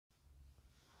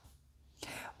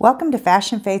Welcome to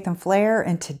Fashion, Faith, and Flair,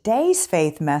 and today's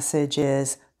faith message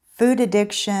is food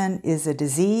addiction is a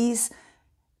disease.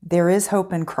 There is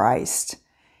hope in Christ.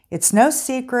 It's no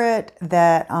secret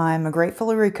that I'm a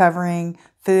gratefully recovering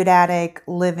food addict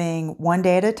living one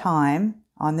day at a time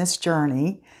on this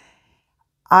journey.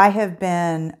 I have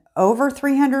been over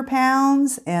 300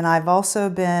 pounds, and I've also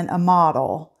been a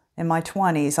model in my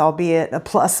 20s, albeit a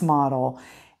plus model.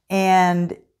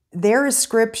 And there is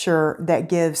scripture that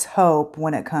gives hope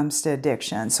when it comes to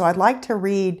addiction. So I'd like to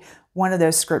read one of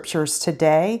those scriptures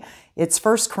today. It's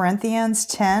 1 Corinthians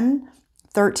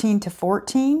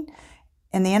 10:13-14.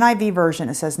 In the NIV version,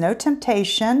 it says, "No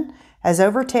temptation has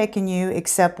overtaken you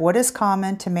except what is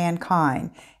common to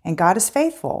mankind, and God is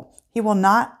faithful. He will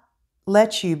not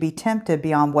let you be tempted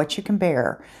beyond what you can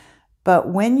bear. But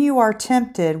when you are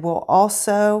tempted, will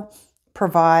also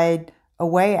provide a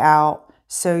way out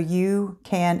so you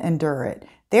can endure it.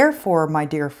 Therefore, my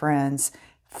dear friends,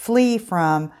 flee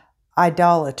from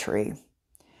idolatry."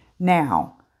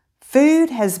 Now, food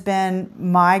has been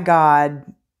my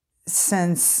God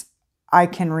since I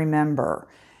can remember.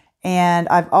 And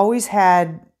I've always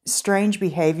had strange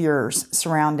behaviors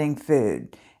surrounding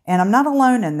food. And I'm not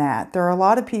alone in that. There are a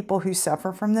lot of people who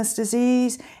suffer from this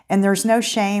disease, and there's no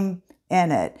shame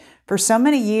in it. For so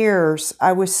many years,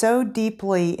 I was so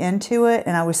deeply into it,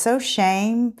 and I was so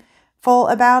shameful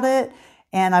about it,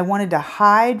 and I wanted to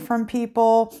hide from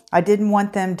people. I didn't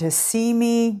want them to see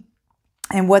me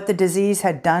and what the disease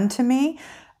had done to me.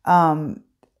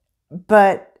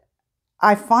 But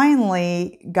I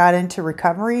finally got into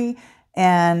recovery,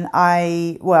 and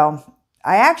I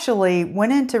actually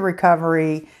went into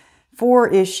recovery for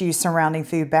issues surrounding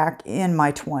food back in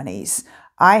my 20s.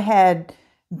 I had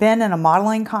been in a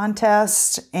modeling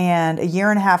contest, and a year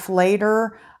and a half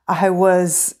later, I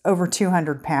was over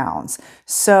 200 pounds.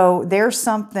 So there's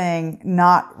something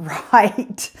not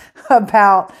right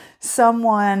about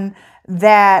someone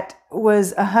that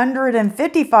was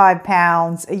 155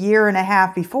 pounds a year and a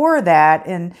half before that,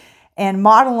 and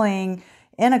modeling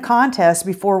in a contest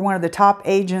before one of the top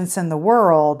agents in the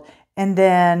world. And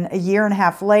then a year and a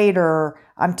half later,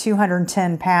 I'm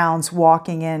 210 pounds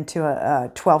walking into a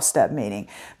 12-step meeting.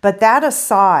 But that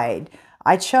aside,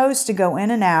 I chose to go in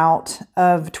and out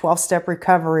of 12-step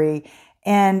recovery,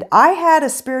 and I had a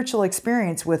spiritual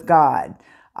experience with God.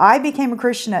 I became a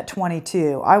Christian at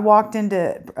 22. I walked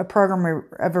into a program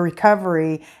of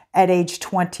recovery at age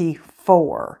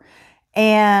 24.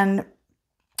 And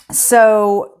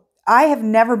so I have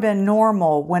never been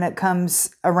normal when it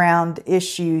comes around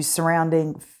issues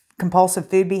surrounding compulsive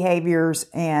food behaviors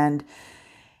and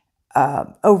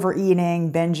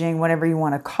overeating, binging, whatever you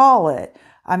want to call it.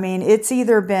 I mean, it's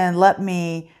either been let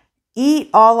me eat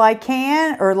all I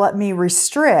can or let me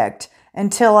restrict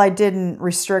until I didn't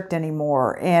restrict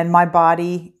anymore. And my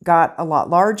body got a lot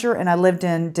larger, and I lived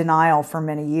in denial for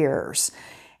many years.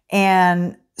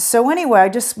 And so anyway, I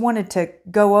just wanted to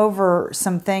go over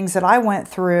some things that I went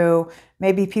through.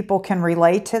 Maybe people can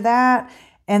relate to that.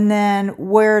 And then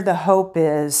where the hope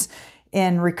is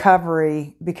in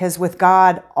recovery, because with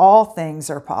God, all things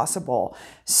are possible.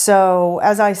 So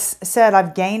as I said,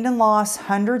 I've gained and lost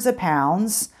hundreds of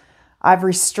pounds. I've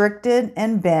restricted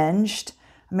and binged.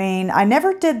 I mean, I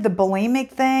never did the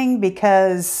bulimic thing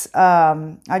because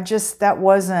that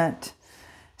wasn't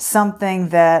something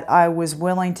that I was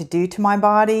willing to do to my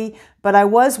body, but I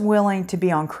was willing to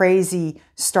be on crazy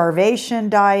starvation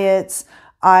diets.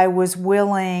 I was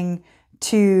willing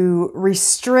to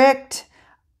restrict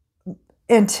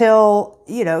until,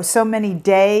 so many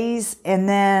days. And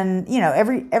then,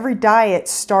 every diet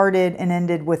started and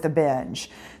ended with a binge.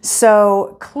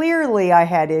 So clearly I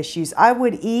had issues. I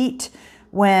would eat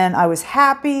when I was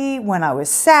happy, when I was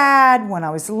sad, when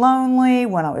I was lonely,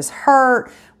 when I was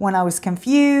hurt, when I was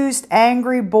confused,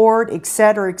 angry, bored,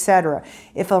 etc., etc.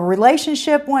 If a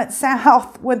relationship went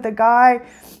south with the guy,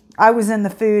 I was in the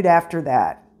food after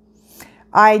that.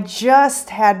 I just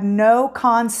had no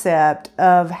concept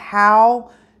of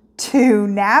how to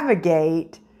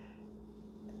navigate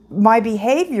my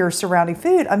behavior surrounding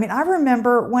food. I mean, I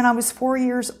remember when I was 4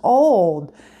 years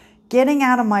old, getting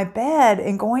out of my bed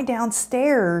and going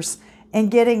downstairs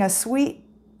and getting a sweet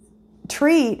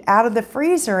treat out of the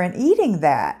freezer and eating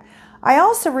that. I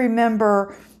also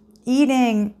remember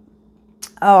eating,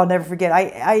 I'll never forget,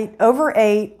 I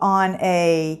overate on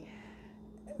a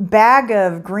bag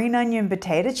of green onion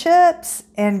potato chips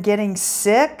and getting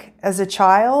sick as a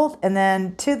child. And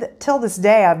then till this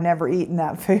day, I've never eaten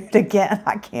that food again.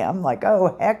 I can't. I'm like,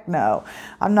 oh, heck no.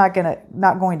 I'm not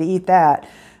going to eat that.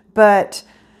 But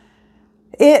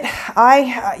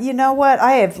You know what?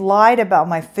 I have lied about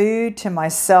my food to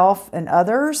myself and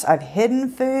others. I've hidden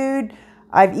food.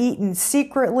 I've eaten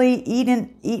secretly,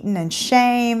 eaten in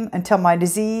shame until my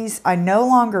disease. I no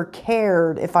longer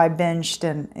cared if I binged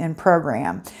in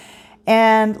program.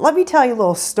 And let me tell you a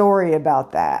little story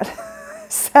about that.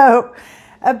 So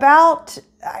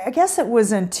I guess it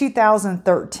was in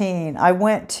 2013, I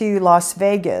went to Las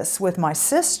Vegas with my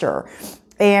sister.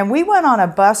 And we went on a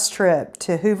bus trip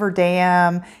to Hoover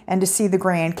Dam and to see the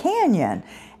Grand Canyon.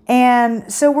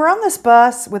 And so we're on this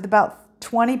bus with about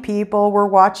 20 people. We're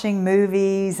watching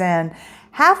movies. And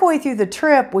halfway through the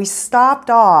trip, we stopped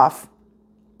off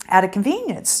at a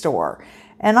convenience store.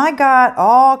 And I got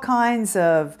all kinds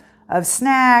of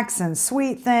snacks and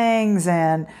sweet things.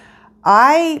 And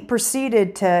I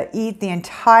proceeded to eat the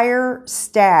entire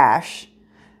stash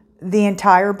the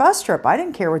entire bus trip. I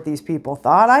didn't care what these people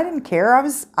thought. I didn't care.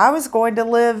 I was going to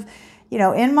live,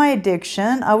 in my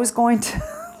addiction. I was going to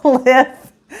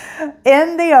live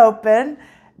in the open.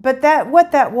 But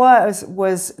what that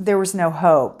was there was no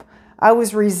hope. I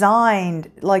was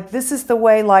resigned, like this is the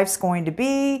way life's going to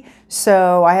be.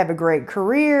 So I have a great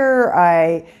career.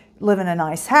 I live in a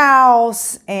nice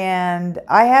house, and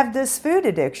I have this food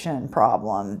addiction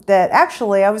problem that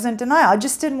actually I was in denial. I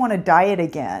just didn't want to diet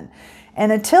again.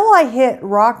 And until I hit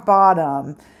rock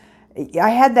bottom, I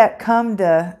had that come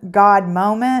to God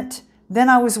moment, then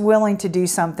I was willing to do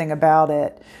something about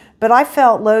it. But I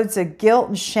felt loads of guilt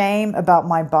and shame about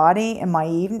my body and my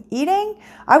eating.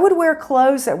 I would wear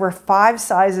clothes that were 5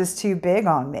 sizes too big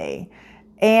on me,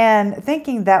 and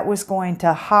thinking that was going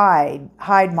to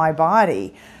hide my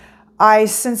body. I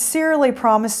sincerely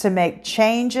promised to make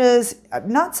changes,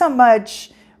 not so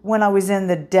much when I was in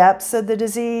the depths of the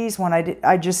disease, when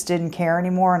I just didn't care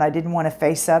anymore and I didn't want to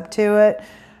face up to it.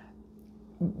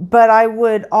 But I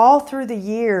would, all through the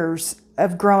years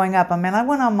of growing up, I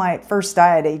went on my first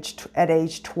diet at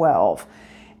age 12.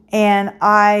 And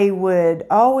I would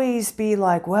always be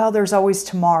like, well, there's always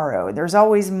tomorrow. There's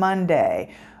always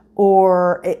Monday.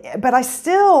 But I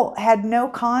still had no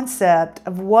concept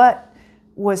of what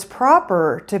was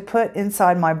proper to put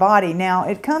inside my body. Now,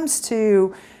 it comes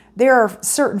to, there are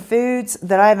certain foods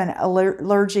that I have an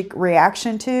allergic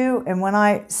reaction to. And when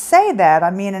I say that,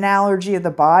 I mean an allergy of the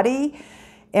body.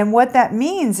 And what that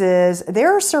means is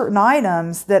there are certain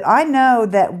items that I know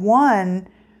that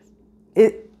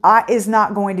is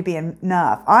not going to be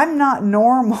enough. I'm not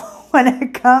normal when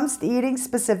it comes to eating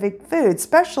specific foods,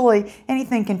 especially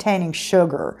anything containing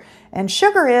sugar. And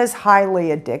sugar is highly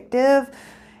addictive.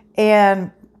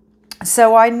 And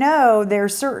so I know there are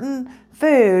certain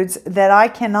foods that I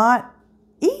cannot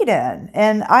eat in.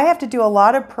 And I have to do a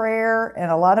lot of prayer and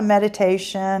a lot of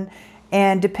meditation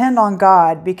and depend on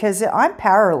God, because I'm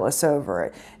powerless over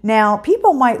it. Now,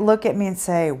 people might look at me and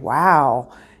say,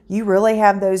 wow, you really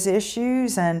have those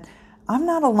issues? And I'm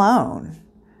not alone.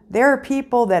 There are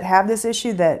people that have this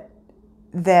issue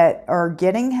that are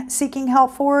seeking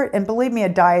help for it. And believe me, a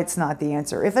diet's not the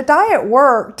answer. If a diet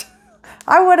worked,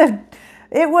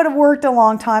 it would have worked a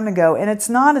long time ago. And it's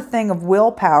not a thing of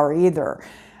willpower either.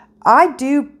 I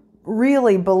do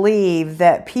really believe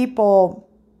that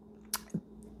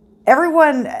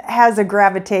everyone has a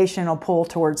gravitational pull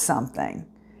towards something.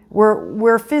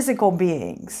 We're physical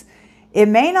beings. It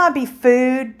may not be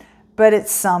food, but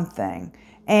it's something.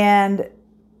 And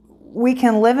we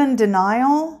can live in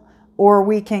denial, or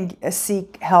we can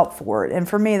seek help for it. And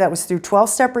for me, that was through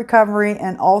 12-step recovery,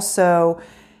 and also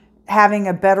having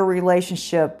a better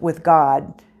relationship with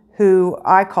God, who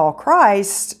I call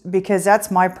Christ, because that's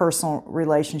my personal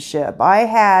relationship. I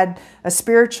had a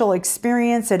spiritual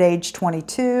experience at age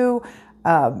 22.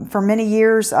 For many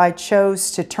years, I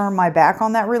chose to turn my back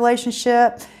on that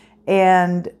relationship,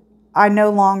 and I no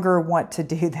longer want to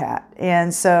do that.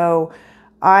 And so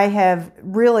I have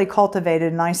really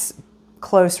cultivated a nice,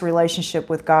 close relationship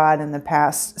with God in the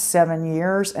past 7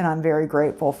 years, and I'm very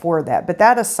grateful for that. But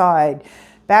that aside,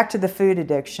 back to the food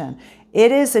addiction.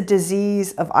 It is a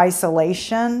disease of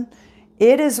isolation.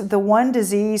 It is the one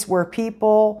disease where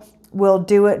people will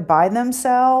do it by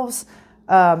themselves.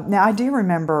 Now, I do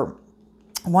remember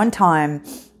one time,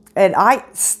 and I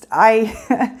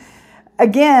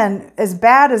again, as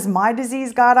bad as my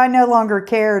disease got, I no longer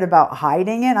cared about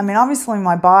hiding it. Obviously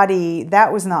my body,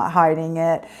 that was not hiding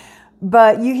it.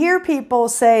 But you hear people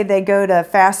say they go to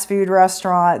fast food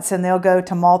restaurants, and they'll go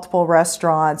to multiple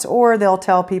restaurants, or they'll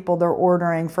tell people they're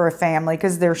ordering for a family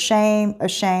because they're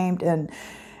ashamed and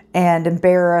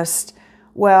embarrassed.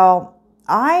 Well,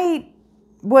 I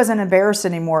wasn't embarrassed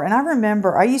anymore. And I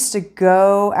remember I used to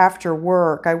go after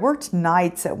work. I worked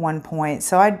nights at one point,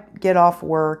 so I'd get off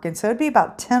work. And so it'd be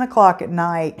about 10 o'clock at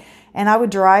night, and I would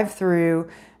drive through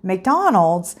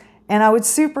McDonald's and I would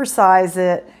supersize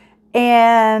it,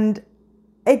 and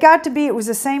it got to be, it was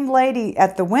the same lady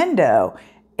at the window,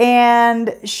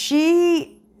 and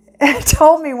she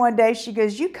told me one day, she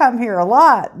goes, "You come here a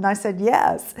lot?" And I said,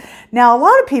 "Yes." Now, a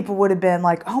lot of people would have been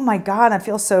like, "Oh my God, I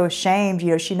feel so ashamed.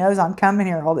 You know, she knows I'm coming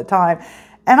here all the time."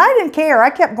 And I didn't care. I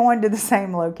kept going to the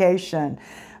same location.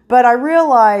 But I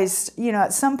realized, you know,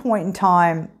 at some point in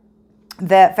time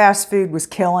that fast food was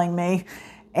killing me.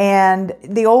 And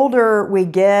the older we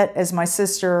get, as my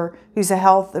sister, who's a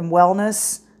health and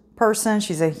wellness person,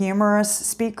 she's a humorous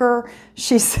speaker,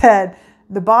 she said,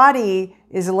 the body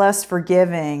is less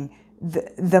forgiving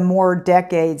the more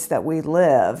decades that we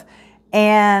live.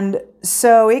 And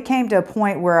so it came to a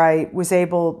point where I was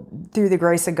able, through the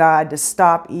grace of God, to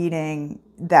stop eating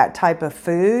that type of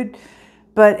food.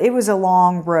 But it was a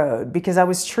long road because I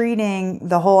was treating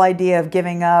the whole idea of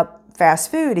giving up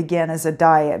fast food again as a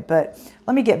diet. But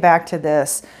let me get back to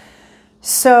this.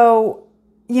 So,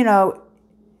 you know,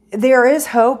 there is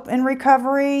hope in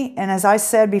recovery. And as I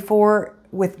said before,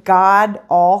 with God,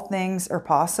 all things are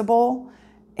possible.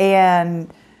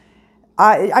 And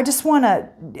I just want to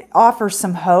offer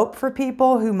some hope for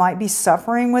people who might be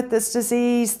suffering with this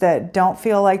disease that don't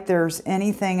feel like there's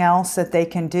anything else that they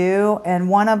can do. And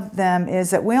one of them is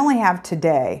that we only have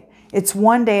today. It's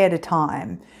one day at a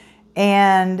time.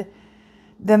 And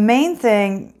the main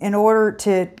thing in order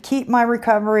to keep my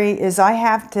recovery is I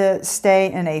have to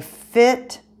stay in a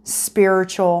fit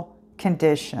spiritual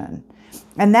condition.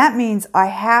 And that means I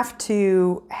have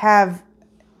to have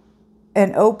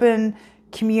an open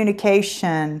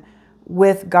communication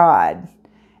with God.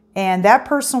 And that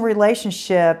personal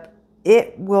relationship,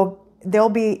 there'll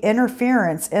be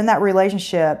interference in that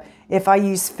relationship if I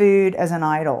use food as an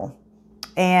idol.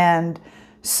 And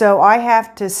so I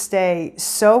have to stay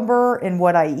sober in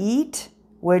what I eat,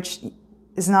 which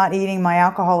is not eating my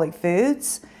alcoholic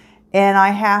foods. And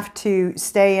I have to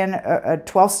stay in a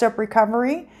 12-step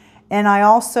recovery. And I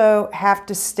also have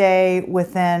to stay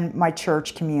within my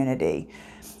church community.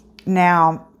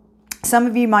 Now, some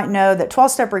of you might know that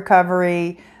 12-step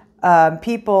recovery,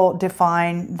 people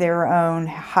define their own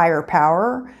higher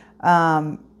power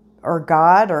or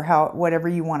God or whatever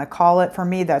you want to call it. For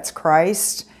me, that's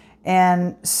Christ.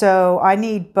 And so I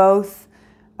need both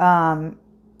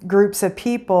groups of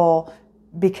people,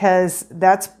 because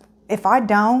if I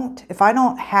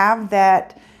don't have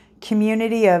that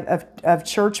community of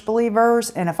church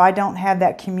believers, and if I don't have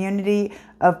that community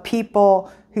of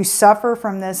people who suffer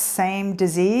from this same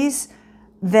disease,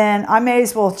 then I may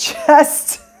as well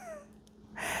just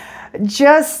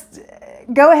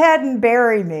go ahead and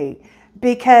bury me,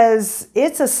 because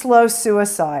it's a slow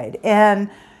suicide. And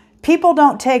people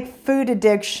don't take food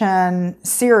addiction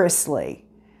seriously.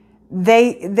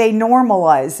 They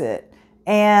normalize it.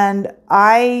 And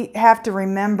I have to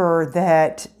remember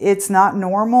that it's not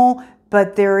normal,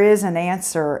 but there is an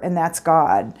answer, and that's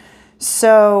God.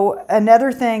 So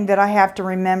another thing that I have to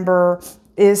remember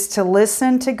is to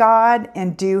listen to God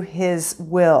and do His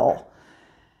will.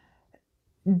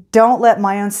 Don't let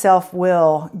my own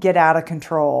self-will get out of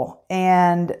control.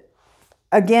 And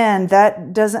again,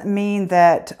 that doesn't mean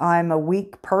that I'm a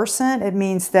weak person. It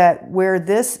means that where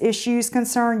this issue is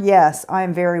concerned, yes, I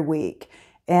am very weak.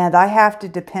 And I have to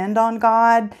depend on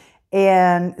God.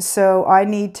 And so I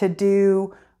need to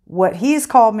do what He's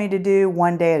called me to do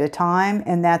one day at a time.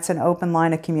 And that's an open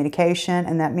line of communication.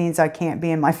 And that means I can't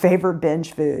be in my favorite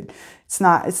binge food. It's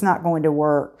not going to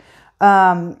work.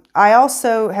 I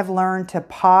also have learned to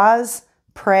pause,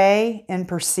 pray, and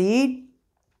proceed.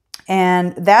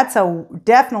 And that's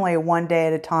definitely a one day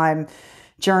at a time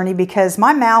journey, because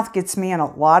my mouth gets me in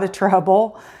a lot of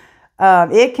trouble.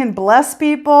 It can bless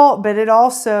people, but it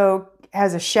also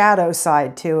has a shadow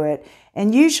side to it.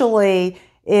 And usually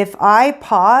if I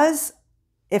pause,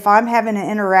 if I'm having an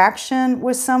interaction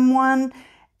with someone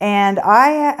and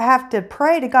I have to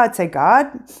pray to God, say,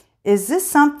 God, is this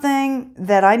something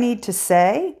that I need to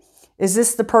say? Is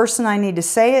this the person I need to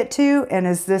say it to? And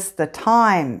is this the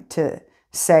time to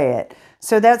say it?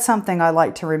 So that's something I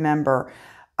like to remember.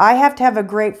 I have to have a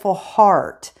grateful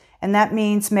heart, and that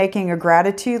means making a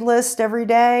gratitude list every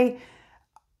day.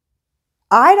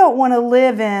 I don't want to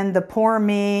live in the poor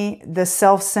me, the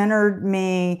self-centered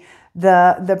me,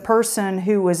 the person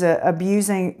who was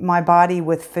abusing my body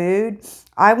with food.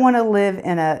 I want to live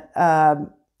in a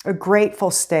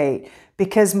grateful state,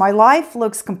 because my life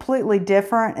looks completely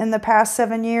different in the past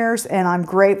 7 years, and I'm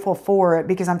grateful for it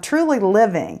because I'm truly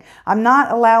living. I'm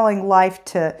not allowing life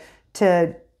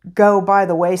to go by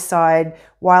the wayside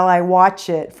while I watch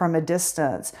it from a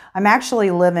distance. I'm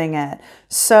actually living it.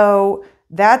 So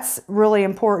that's really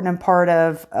important and part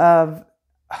of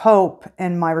hope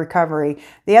in my recovery.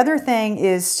 The other thing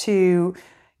is to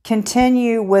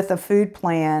continue with a food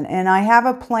plan. And I have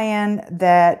a plan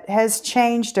that has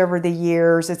changed over the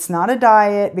years. It's not a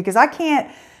diet because I can't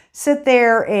sit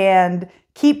there and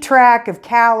keep track of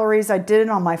calories. I did it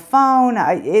on my phone.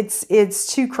 It's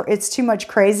too much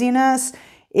craziness.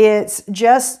 It's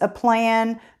just a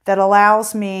plan that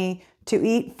allows me to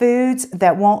eat foods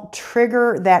that won't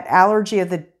trigger that allergy of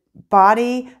the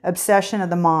body, obsession of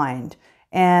the mind.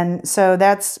 And so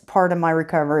that's part of my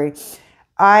recovery.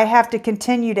 I have to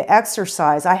continue to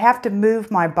exercise. I have to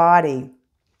move my body.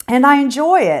 And I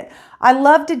enjoy it. I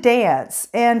love to dance.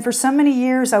 And for so many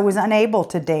years, I was unable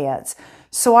to dance.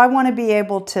 So I want to be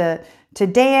able to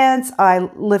dance. I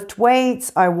lift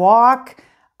weights. I walk.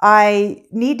 I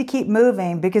need to keep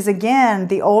moving because, again,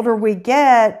 the older we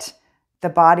get, the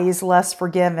body is less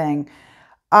forgiving.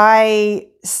 I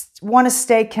want to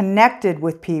stay connected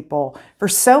with people. For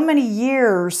so many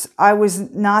years, I was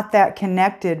not that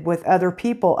connected with other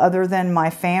people other than my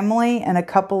family and a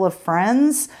couple of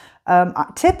friends.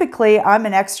 Typically, I'm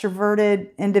an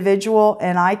extroverted individual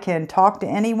and I can talk to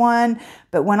anyone.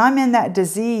 But when I'm in that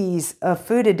disease of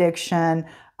food addiction,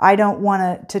 I don't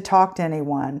want to talk to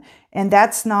anyone. And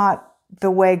that's not the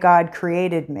way God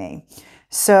created me.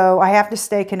 So I have to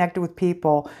stay connected with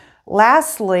people.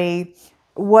 Lastly,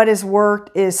 what has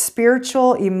worked is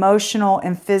spiritual, emotional,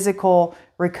 and physical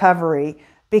recovery,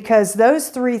 because those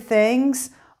three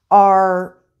things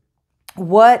are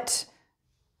what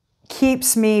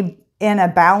keeps me in a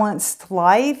balanced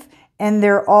life, and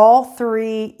they're all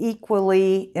three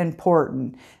equally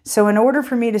important. So in order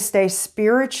for me to stay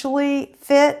spiritually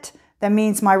fit, that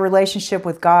means my relationship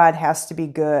with God has to be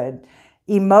good.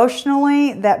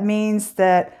 Emotionally, that means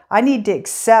that I need to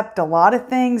accept a lot of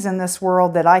things in this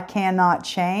world that I cannot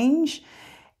change.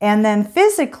 And then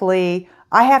physically,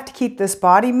 I have to keep this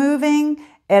body moving,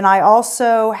 and I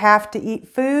also have to eat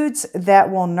foods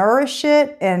that will nourish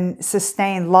it and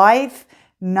sustain life,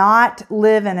 not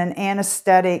live in an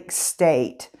anesthetic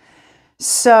state.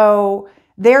 So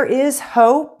there is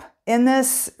hope in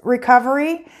this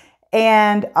recovery,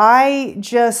 and I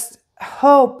just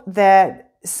hope that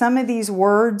some of these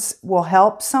words will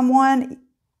help someone.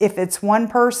 If it's one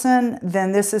person,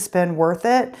 then this has been worth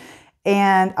it.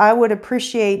 And I would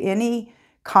appreciate any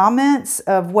comments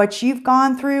of what you've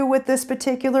gone through with this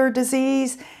particular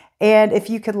disease. And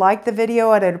if you could like the video,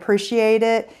 I'd appreciate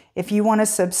it. If you want to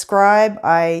subscribe,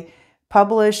 I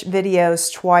publish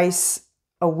videos twice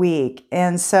a week.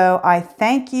 And so I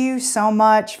thank you so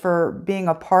much for being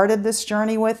a part of this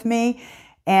journey with me.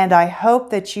 And I hope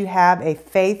that you have a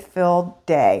faith-filled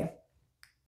day.